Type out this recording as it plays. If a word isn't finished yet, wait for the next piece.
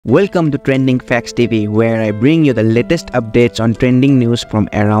Welcome to Trending Facts TV, where I bring you the latest updates on trending news from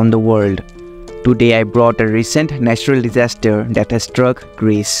around the world. Today I brought a recent natural disaster that has struck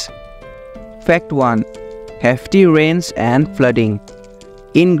Greece. Fact 1. Hefty rains and flooding.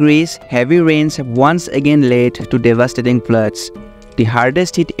 In Greece, heavy rains have once again led to devastating floods. The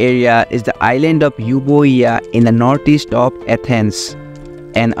hardest hit area is the island of Euboea in the northeast of Athens.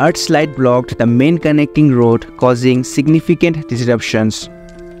 An earthslide blocked the main connecting road, causing significant disruptions.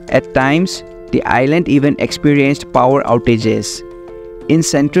 At times, the island even experienced power outages. In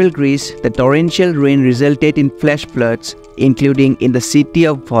central Greece, the torrential rain resulted in flash floods, including in the city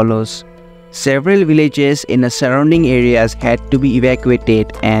of Volos. Several villages in the surrounding areas had to be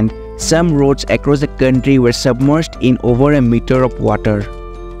evacuated, and some roads across the country were submerged in over a meter of water.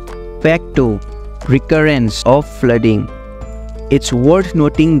 Fact 2. Recurrence of flooding. It's worth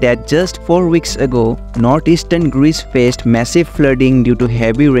noting that just 4 weeks ago, northeastern Greece faced massive flooding due to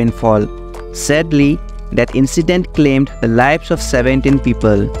heavy rainfall. Sadly, that incident claimed the lives of 17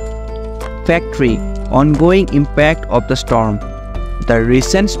 people. Fact 3. Ongoing impact of the storm. The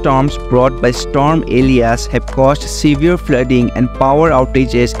recent storms brought by Storm Elias have caused severe flooding and power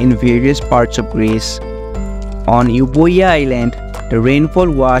outages in various parts of Greece. On Euboea Island, the rainfall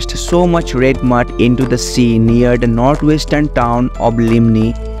washed so much red mud into the sea near the northwestern town of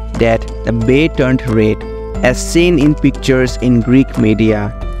Limni that the bay turned red, as seen in pictures in Greek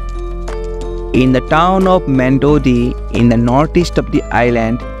media. In the town of Mandodi, in the northeast of the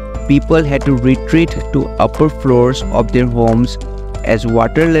island, people had to retreat to upper floors of their homes as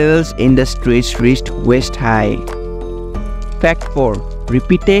water levels in the streets reached waist high. Fact 4.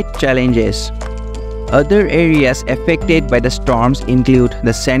 Repeated challenges. Other areas affected by the storms include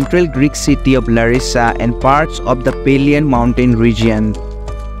the central Greek city of Larissa and parts of the Pelion mountain region.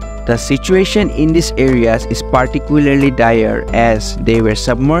 The situation in these areas is particularly dire as they were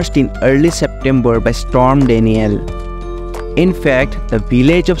submerged in early September by Storm Daniel. In fact, the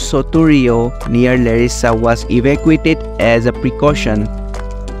village of Soturio near Larissa was evacuated as a precaution.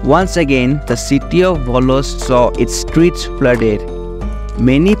 Once again, the city of Volos saw its streets flooded.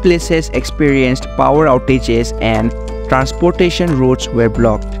 Many places experienced power outages and transportation routes were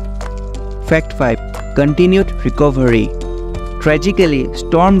blocked. Fact 5. Continued recovery. Tragically,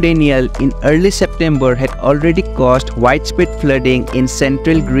 Storm Daniel in early September had already caused widespread flooding in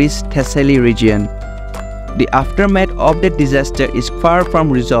central Greece Thessaly region. The aftermath of that disaster is far from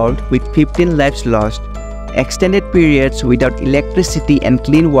resolved, with 15 lives lost, extended periods without electricity and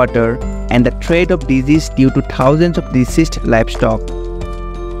clean water, and the threat of disease due to thousands of deceased livestock.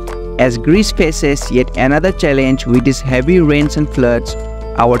 As Greece faces yet another challenge with these heavy rains and floods,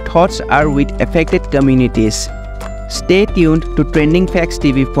 our thoughts are with affected communities. Stay tuned to Trending Facts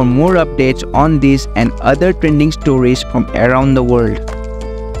TV for more updates on these and other trending stories from around the world.